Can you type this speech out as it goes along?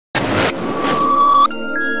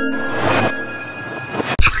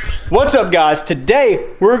What's up, guys?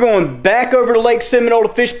 Today we're going back over to Lake Seminole to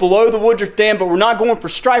fish below the Woodruff Dam, but we're not going for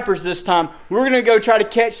stripers this time. We're going to go try to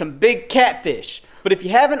catch some big catfish. But if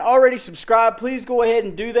you haven't already subscribed, please go ahead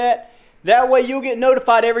and do that. That way you'll get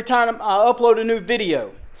notified every time I upload a new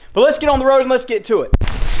video. But let's get on the road and let's get to it.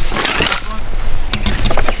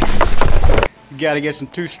 You got to get some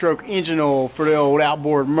two-stroke engine oil for the old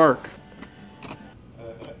outboard Merc.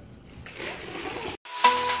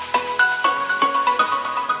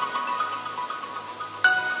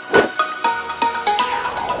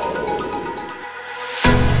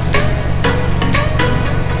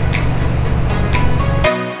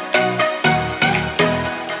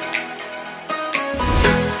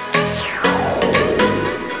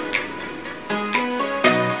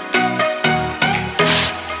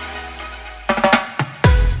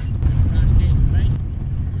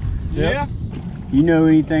 Yeah. You know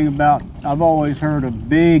anything about, I've always heard of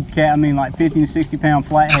big cat, like 50 to 60 pound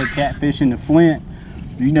flathead catfish in the Flint.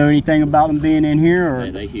 Do you know anything about them being in here? Or?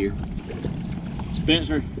 They here.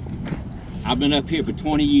 Spencer, I've been up here for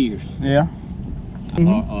 20 years. Yeah.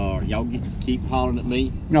 Y'all keep hollering at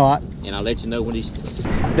me. All right. And I'll let you know when he's...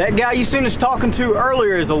 That guy you seen us talking to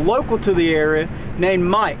earlier is a local to the area named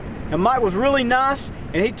Mike. And Mike was really nice,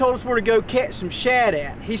 and he told us where to go catch some shad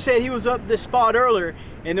at. He said he was up this spot earlier,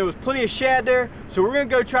 and there was plenty of shad there, so we're gonna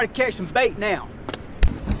go try to catch some bait now.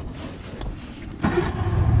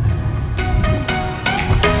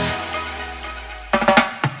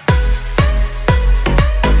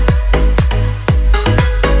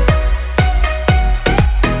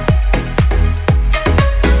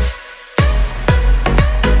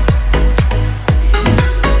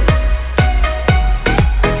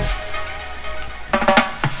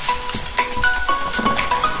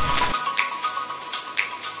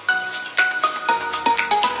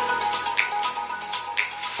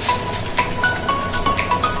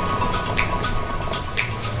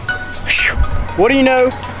 What do you know?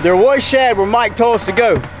 There was shad where Mike told us to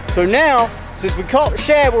go. So now, since we caught the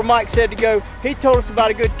shad where Mike said to go, he told us about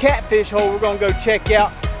a good catfish hole we're gonna go check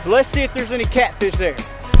out. So let's see if there's any catfish there.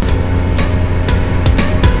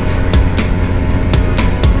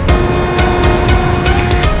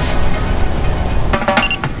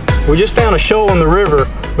 We just found a shoal in the river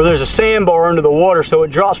where there's a sandbar under the water, so it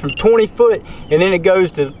drops from 20 foot and then it goes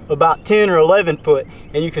to about 10 or 11 foot.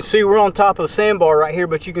 And you can see we're on top of the sandbar right here,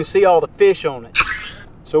 but you can see all the fish on it.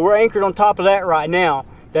 So we're anchored on top of that right now.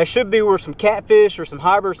 That should be where some catfish or some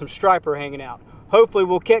hybrid, some striper are hanging out. Hopefully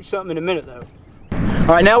we'll catch something in a minute though. All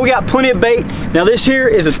right, now we got plenty of bait. Now this here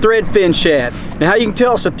is a threadfin shad. Now how you can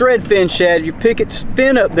tell it's a threadfin shad, you pick its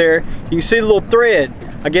fin up there, you can see the little thread.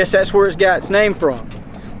 I guess that's where it's got its name from.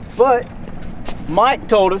 But Mike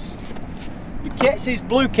told us to catch these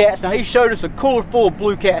blue cats. Now he showed us a cooler full of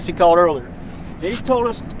blue cats he caught earlier. And he told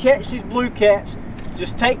us to catch these blue cats,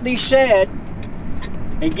 just take these shad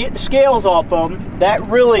and get the scales off of them. That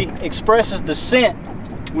really expresses the scent.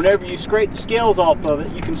 Whenever you scrape the scales off of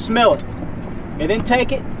it, you can smell it. And then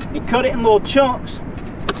take it and cut it in little chunks,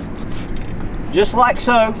 just like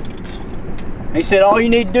so. And he said all you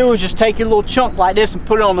need to do is just take your little chunk like this and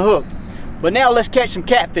put it on the hook. But now let's catch some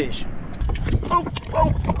catfish. Oh.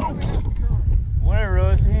 Whatever it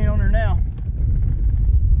was, he ain't on there now.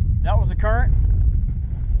 That was a current,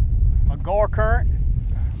 a gar current.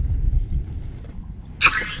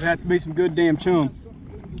 It'd have to be some good damn chum.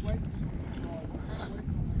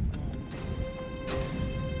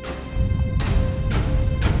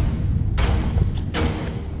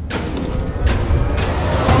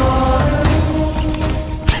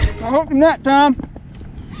 I hooked him that time.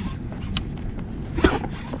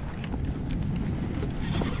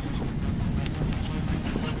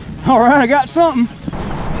 All right, I got something.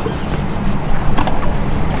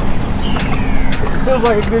 Feels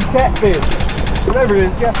like a good catfish. Whatever it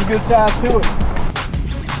is, it's got some good size to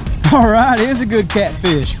it. All right, it is a good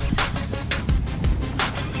catfish.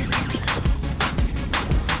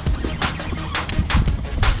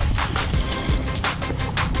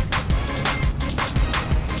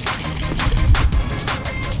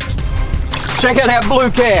 Check out that blue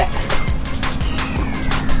cat.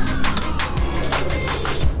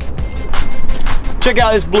 Check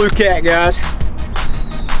out this blue cat, guys.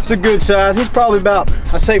 It's a good size. He's probably about,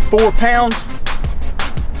 I'd say 4 pounds.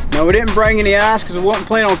 Now we didn't bring any ice because we wasn't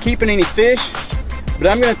planning on keeping any fish, but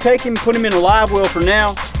I'm gonna take him and put him in a live well for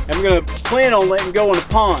now. And I'm gonna plan on letting him go in the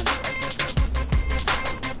pond.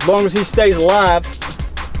 As long as he stays alive.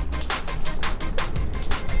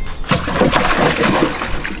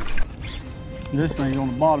 This thing's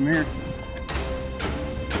on the bottom here.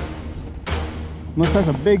 Unless that's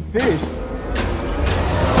a big fish.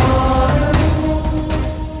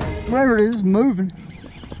 Whatever it is moving.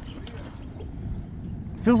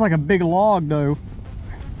 Feels like a big log though.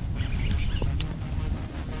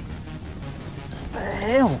 What the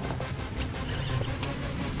hell?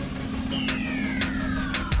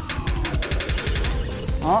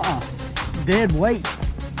 It's dead weight.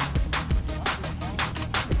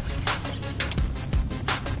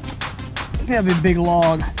 That'd be a big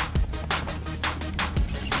log.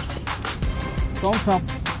 It's on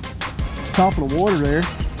top of the water there.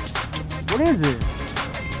 What is this?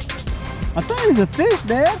 I thought it was a fish,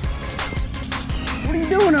 Dad. What are you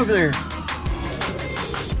doing over there?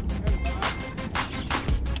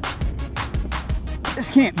 This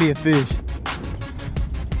can't be a fish.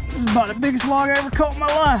 This is about the biggest log I ever caught in my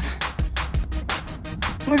life.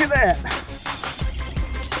 Look at that.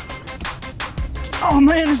 Oh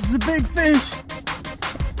man, this is a big fish.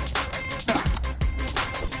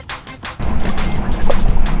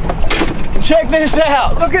 Check this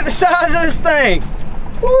out. Look at the size of this thing.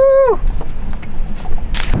 Woo!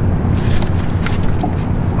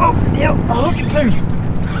 Oh, yep, I'll hook it too.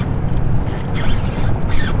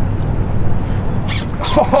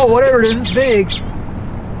 Oh, whatever it is, it's big.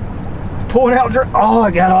 Pulling out, oh,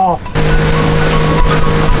 I got off.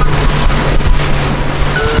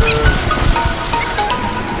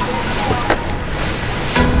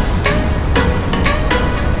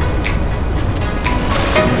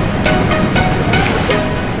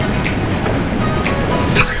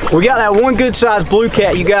 We got that one good sized blue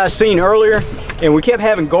cat you guys seen earlier, and we kept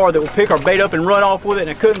having gar that would pick our bait up and run off with it, and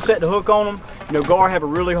I couldn't set the hook on them. You know, gar have a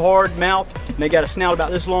really hard mouth, and they got a snout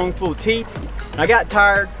about this long full of teeth. And I got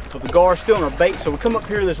tired of the gar stealing our bait, so we come up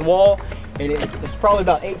here to this wall, and it's probably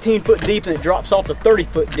about 18 foot deep, and it drops off to 30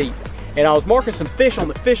 foot deep. And I was marking some fish on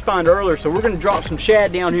the fish finder earlier, so we're gonna drop some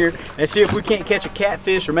shad down here and see if we can't catch a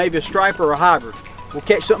catfish or maybe a striper or a hybrid. We'll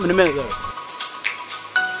catch something in a minute though.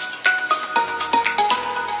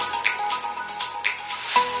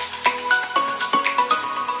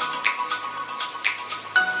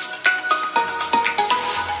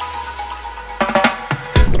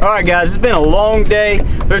 Alright guys, it's been a long day.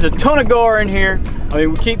 There's a ton of gar in here. I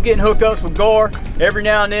mean, we keep getting hookups with gar. Every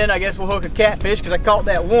now and then, I guess we'll hook a catfish because I caught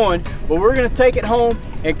that one. But we're going to take it home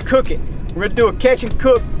and cook it. We're going to do a catch and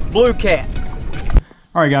cook blue cat.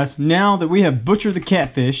 Alright guys, now that we have butchered the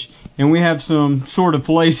catfish and we have some sort of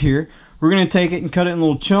fillets here, we're going to take it and cut it in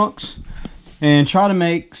little chunks and try to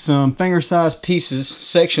make some finger-sized pieces,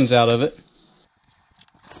 sections out of it.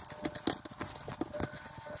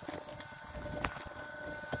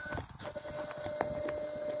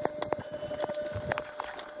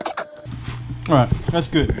 Alright, that's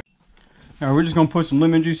good. Alright, we're just going to put some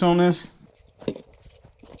lemon juice on this. Then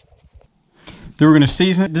we're going to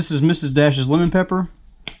season it. This is Mrs. Dash's lemon pepper.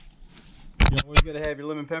 You always got to have your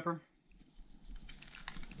lemon pepper.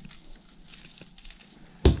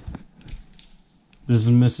 This is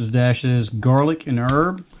Mrs. Dash's garlic and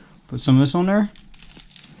herb. Put some of this on there.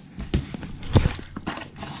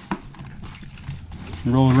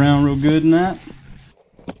 Roll it around real good in that.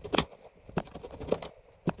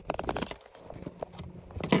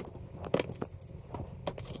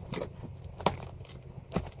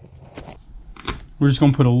 We're just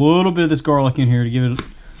going to put a little bit of this garlic in here to give it a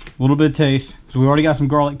little bit of taste. So we already got some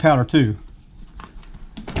garlic powder too.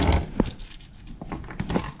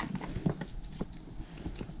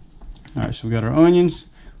 Alright, so we got our onions,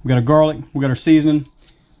 we got our garlic, we got our seasoning.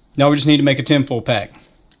 Now we just need to make a tinfoil pack.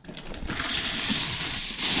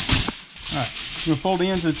 Alright, we're going to fold the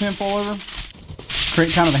ends of the tinfoil over,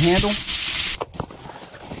 create kind of a handle.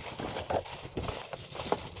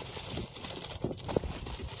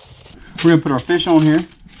 We're going to put our fish on here.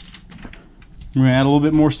 We're going to add a little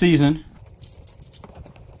bit more seasoning.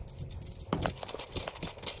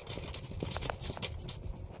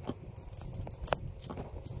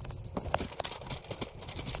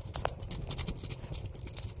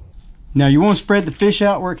 Now you want to spread the fish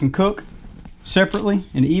out where it can cook separately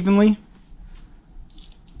and evenly.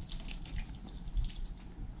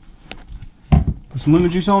 Put some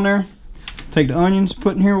lemon juice on there. Take the onions,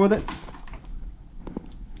 put in here with it.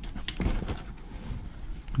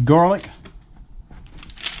 Garlic.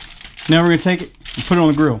 Now we're going to take it and put it on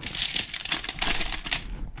the grill.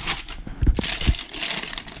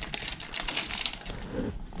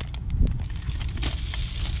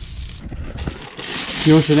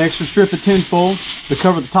 You want an extra strip of tinfoil to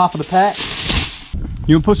cover the top of the pack.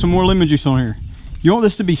 You'll put some more lemon juice on here. You want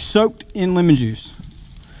this to be soaked in lemon juice.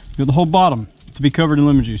 You want the whole bottom to be covered in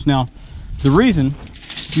lemon juice. Now, the reason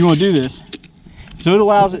you want to do this, so it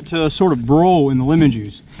allows it to sort of broil in the lemon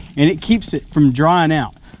juice, and it keeps it from drying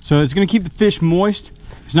out. So it's going to keep the fish moist.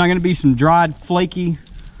 It's not going to be some dried, flaky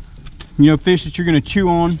You know, fish that you're gonna chew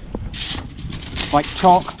on like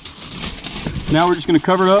chalk. Now we're just gonna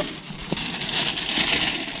cover it up.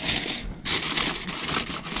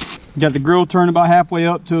 Got the grill turned about halfway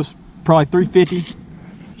up to probably 350.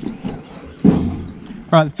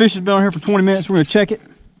 All right, the fish has been on here for 20 minutes. We're gonna check it.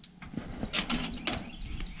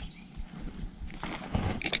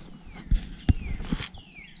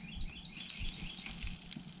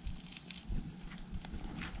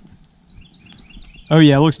 Oh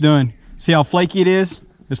yeah, it looks done. See how flaky it is?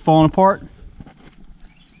 It's falling apart.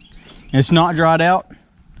 And it's not dried out,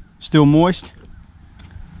 still moist.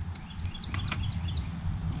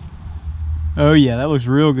 Oh yeah, that looks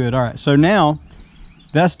real good. All right, so now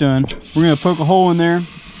that's done. We're gonna poke a hole in there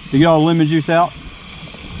to get all the lemon juice out.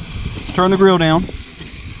 Turn the grill down.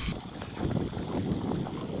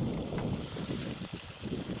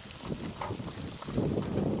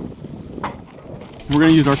 We're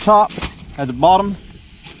gonna use our top as a bottom.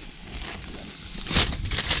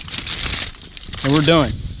 And we're done.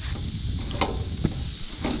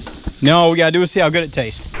 Now all we gotta do is see how good it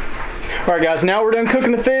tastes. All right guys, now we're done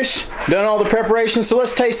cooking the fish, done all the preparation, so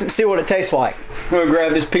let's taste it and see what it tastes like. I'm gonna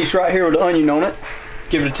grab this piece right here with the onion on it,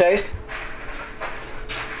 give it a taste.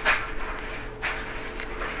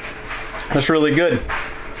 That's really good.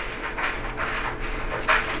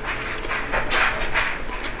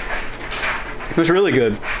 It's really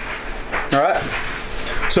good. All right,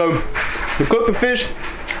 so we cooked the fish.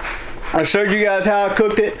 I showed you guys how I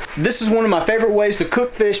cooked it. This is one of my favorite ways to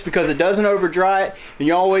cook fish because it doesn't over dry it, and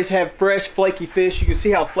you always have fresh, flaky fish. You can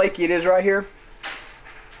see how flaky it is right here.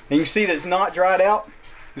 And you see that it's not dried out.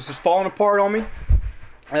 This is falling apart on me.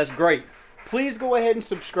 That's great. Please go ahead and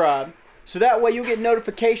subscribe, so that way you'll get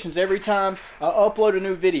notifications every time I upload a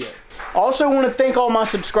new video. I also want to thank all my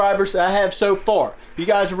subscribers that I have so far. You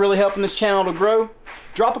guys are really helping this channel to grow.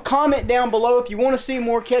 Drop a comment down below if you want to see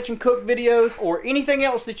more catch and cook videos or anything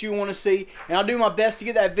else that you want to see, and I'll do my best to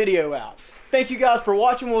get that video out. Thank you guys for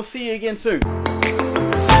watching. We'll see you again soon.